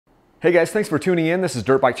Hey guys, thanks for tuning in. This is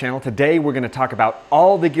Dirt Bike Channel. Today we're going to talk about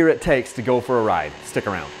all the gear it takes to go for a ride. Stick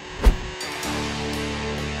around.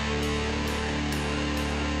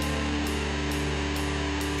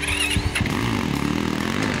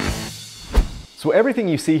 So everything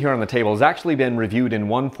you see here on the table has actually been reviewed in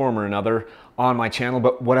one form or another on my channel,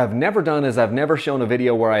 but what I've never done is I've never shown a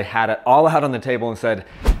video where I had it all out on the table and said,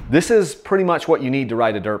 this is pretty much what you need to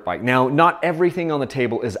ride a dirt bike. Now, not everything on the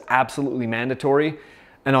table is absolutely mandatory,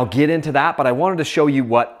 and I'll get into that, but I wanted to show you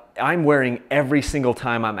what I'm wearing every single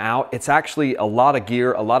time I'm out. It's actually a lot of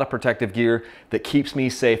gear, a lot of protective gear that keeps me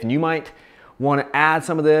safe, and you might want to add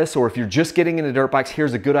some of this, or if you're just getting into dirt bikes,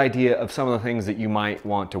 here's a good idea of some of the things that you might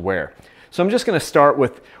want to wear. So I'm just going to start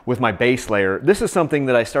with my base layer. This is something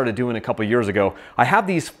that I started doing a couple years ago. I have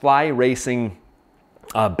these fly racing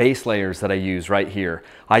base layers that I use right here.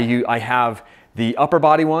 I have the upper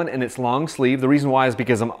body one, and it's long sleeve. The reason why is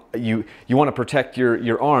because you want to protect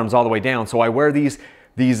your arms all the way down. So I wear these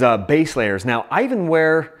base layers. Now I even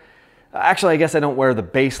wear, actually I guess I don't wear the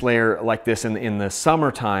base layer like this in the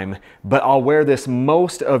summertime, but I'll wear this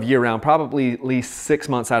most of year round, probably at least 6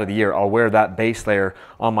 months out of the year. I'll wear that base layer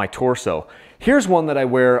on my torso. Here's one that I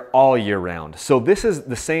wear all year round. So this is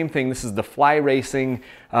the same thing. This is the Fly Racing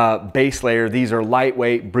base layer. These are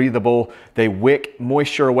lightweight, breathable. They wick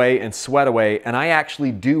moisture away and sweat away. And I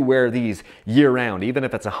actually do wear these year round, even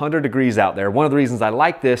if it's 100 degrees out there. One of the reasons I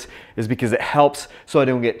like this is because it helps so I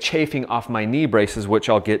don't get chafing off my knee braces, which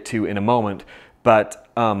I'll get to in a moment. But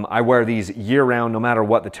I wear these year round no matter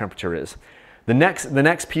what the temperature is. The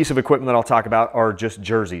next piece of equipment that I'll talk about are just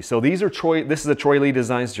jerseys. So these are this is a Troy Lee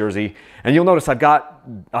Designs jersey, and you'll notice I've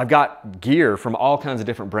got gear from all kinds of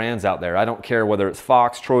different brands out there. I don't care whether it's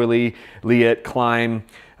Fox, Troy Lee, Elliot, Climb,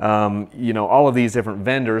 you know, all of these different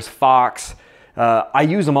vendors, Fox. I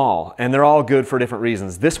use them all, and they're all good for different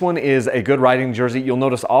reasons. This one is a good riding jersey. You'll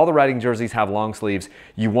notice all the riding jerseys have long sleeves.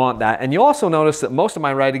 You want that. And you'll also notice that most of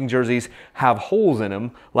my riding jerseys have holes in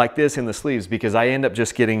them like this in the sleeves because I end up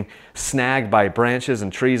just getting snagged by branches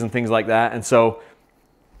and trees and things like that. And so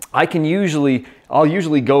I'll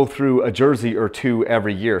usually go through a jersey or two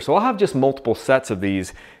every year. So I'll have just multiple sets of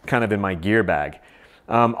these kind of in my gear bag.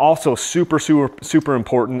 Also super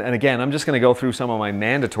important, and again, I'm just going to go through some of my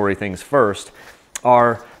mandatory things first,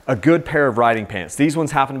 are a good pair of riding pants. These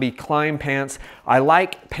ones happen to be Climb pants. I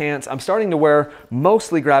like pants. I'm starting to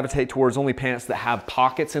mostly gravitate towards only pants that have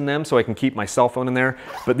pockets in them so I can keep my cell phone in there.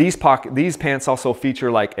 But these pants also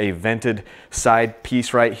feature like a vented side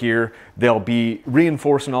piece right here. They'll be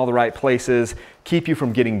reinforced in all the right places, keep you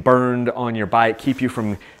from getting burned on your bike, keep you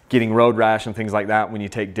from getting road rash and things like that when you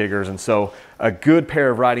take diggers. And so a good pair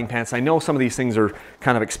of riding pants. I know some of these things are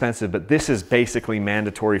kind of expensive, but this is basically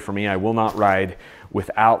mandatory for me. I will not ride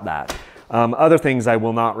without that. Other things I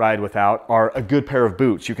will not ride without are a good pair of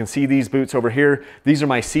boots. You can see these boots over here. These are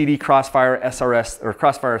my CD Crossfire SRS or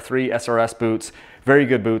Crossfire 3 SRS boots. Very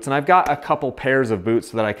good boots. And I've got a couple pairs of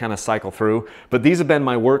boots that I kind of cycle through, but these have been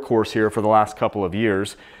my workhorse here for the last couple of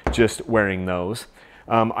years, just wearing those.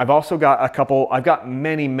 I've also got I've got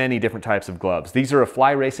many different types of gloves. These are a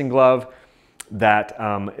Fly Racing glove that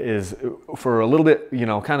is for a little bit, you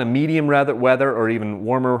know, kind of medium weather or even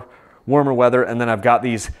warmer weather. And then I've got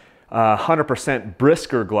these 100%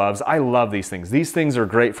 Brisker gloves. I love these things. These things are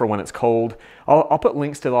great for when it's cold. I'll put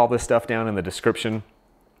links to all this stuff down in the description.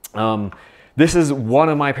 This is one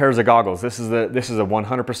of my pairs of goggles. This is a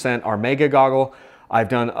 100% Armega goggle. I've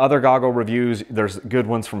done other goggle reviews. There's good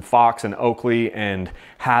ones from Fox and Oakley and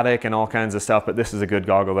Havoc and all kinds of stuff, but this is a good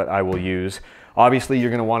goggle that I will use. Obviously, you're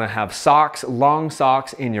gonna wanna have socks, long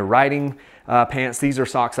socks in your riding pants. These are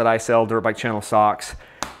socks that I sell, Dirt Bike Channel socks.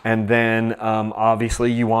 And then obviously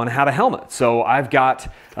you wanna have a helmet. So I've got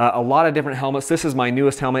a lot of different helmets. This is my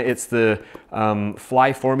newest helmet. It's the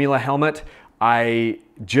Fly Formula helmet. I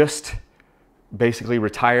just basically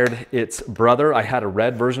retired its brother. I had a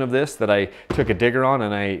red version of this that I took a digger on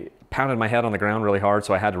and I pounded my head on the ground really hard,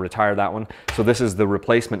 so I had to retire that one. So this is the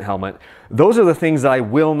replacement helmet. Those are the things that I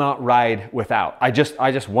will not ride without. I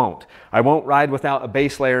just won't. I won't ride without a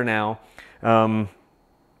base layer now.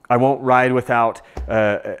 I won't ride without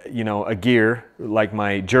you know, a gear like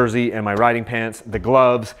my jersey and my riding pants, the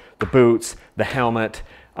gloves, the boots, the helmet.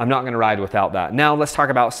 I'm not going to ride without that. Now let's talk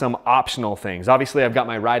about some optional things. Obviously I've got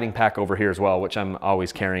my riding pack over here as well, which I'm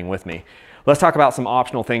always carrying with me. Let's talk about some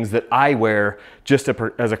optional things that I wear just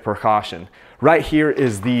as a precaution. Right here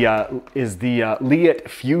is the Elliot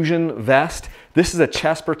Fusion vest. This is a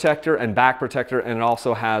chest protector and back protector, and it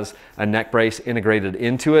also has a neck brace integrated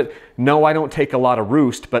into it. No, I don't take a lot of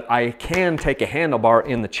roost, but I can take a handlebar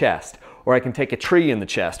in the chest. or I can take a tree in the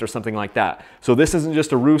chest or something like that. So this isn't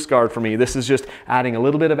just a roost guard for me. This is just adding a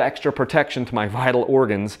little bit of extra protection to my vital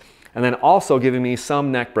organs, and then also giving me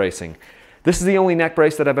some neck bracing. This is the only neck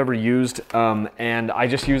brace that I've ever used, and I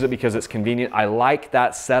just use it because it's convenient. I like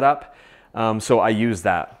that setup, so I use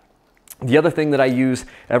that. The other thing that I use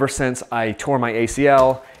ever since I tore my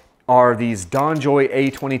ACL are these DonJoy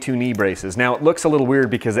A22 knee braces. Now it looks a little weird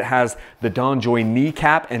because it has the DonJoy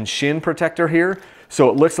kneecap and shin protector here, so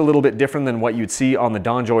it looks a little bit different than what you'd see on the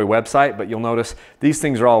DonJoy website, but you'll notice these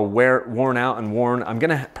things are all worn out and worn. I'm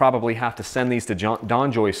gonna probably have to send these to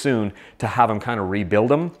DonJoy soon to have them kind of rebuild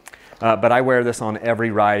them. But I wear this on every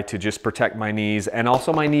ride to just protect my knees and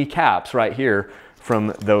also my kneecaps right here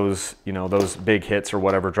from those, you know, those big hits or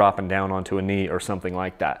whatever dropping down onto a knee or something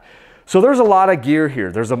like that. So there's a lot of gear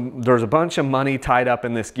here. There's a bunch of money tied up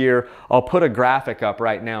in this gear. I'll put a graphic up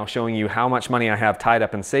right now showing you how much money I have tied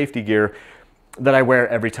up in safety gear that I wear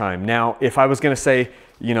every time. Now, if I was gonna say,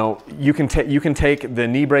 you know, you can take the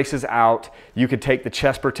knee braces out, you could take the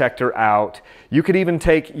chest protector out, you could even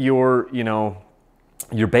take your, you know,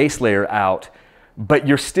 your base layer out, but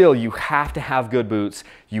you have to have good boots,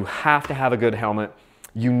 you have to have a good helmet,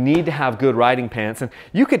 you need to have good riding pants, and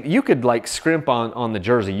you could like scrimp on the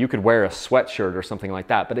jersey, you could wear a sweatshirt or something like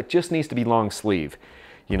that, but it just needs to be long sleeve,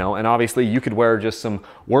 you know, and obviously you could wear just some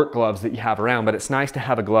work gloves that you have around, but it's nice to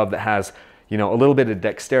have a glove that has, you know, a little bit of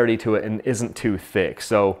dexterity to it and isn't too thick.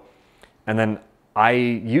 So, and then I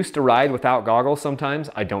used to ride without goggles sometimes.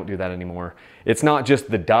 I don't do that anymore. It's not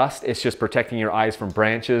just the dust, it's just protecting your eyes from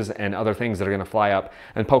branches and other things that are gonna fly up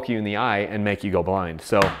and poke you in the eye and make you go blind.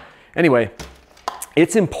 So anyway,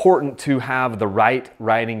 it's important to have the right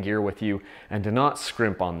riding gear with you and to not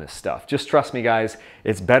scrimp on this stuff. Just trust me, guys,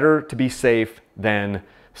 it's better to be safe than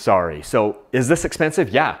sorry. So is this expensive?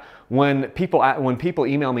 Yeah. When people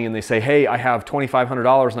email me and they say, hey, I have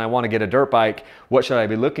 $2,500 and I wanna get a dirt bike, what should I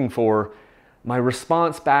be looking for? My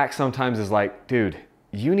response back sometimes is like, dude,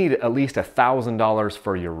 you need at least $1,000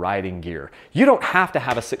 for your riding gear. You don't have to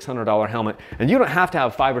have a $600 helmet and you don't have to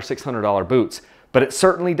have $500 or $600 boots, but it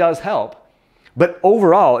certainly does help. But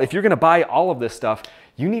overall, if you're gonna buy all of this stuff,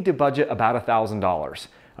 you need to budget about $1,000.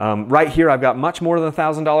 Right here, I've got much more than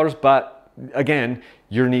 $1,000, but again,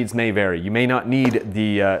 your needs may vary. You may not need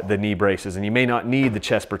the knee braces, and you may not need the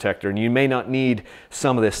chest protector, and you may not need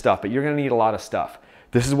some of this stuff, but you're gonna need a lot of stuff.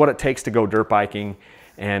 This is what it takes to go dirt biking,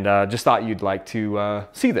 and just thought you'd like to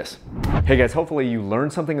see this. Hey guys, hopefully you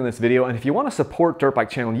learned something in this video, and if you want to support Dirt Bike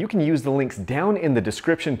Channel, you can use the links down in the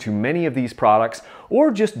description to many of these products,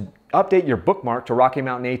 or just update your bookmark to Rocky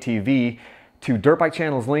Mountain ATV to Dirt Bike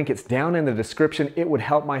Channel's link. It's down in the description. It would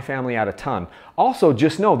help my family out a ton. Also,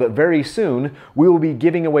 just know that very soon we will be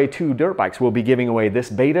giving away 2 dirt bikes. We'll be giving away this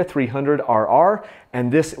Beta 300 RR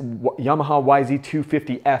and this Yamaha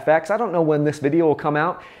YZ250 FX. I don't know when this video will come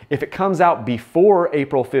out. If it comes out before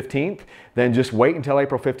April 15th, then just wait until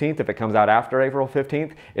April 15th. If it comes out after April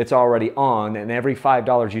 15th, it's already on, and every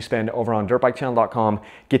 $5 you spend over on dirtbikechannel.com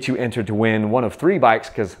gets you entered to win one of 3 bikes,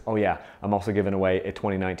 because, oh yeah, I'm also giving away a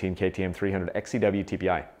 2019 KTM 300 XCW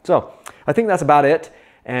TPI. So I think that's about it,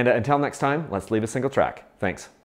 and until next time, let's leave a single track. Thanks.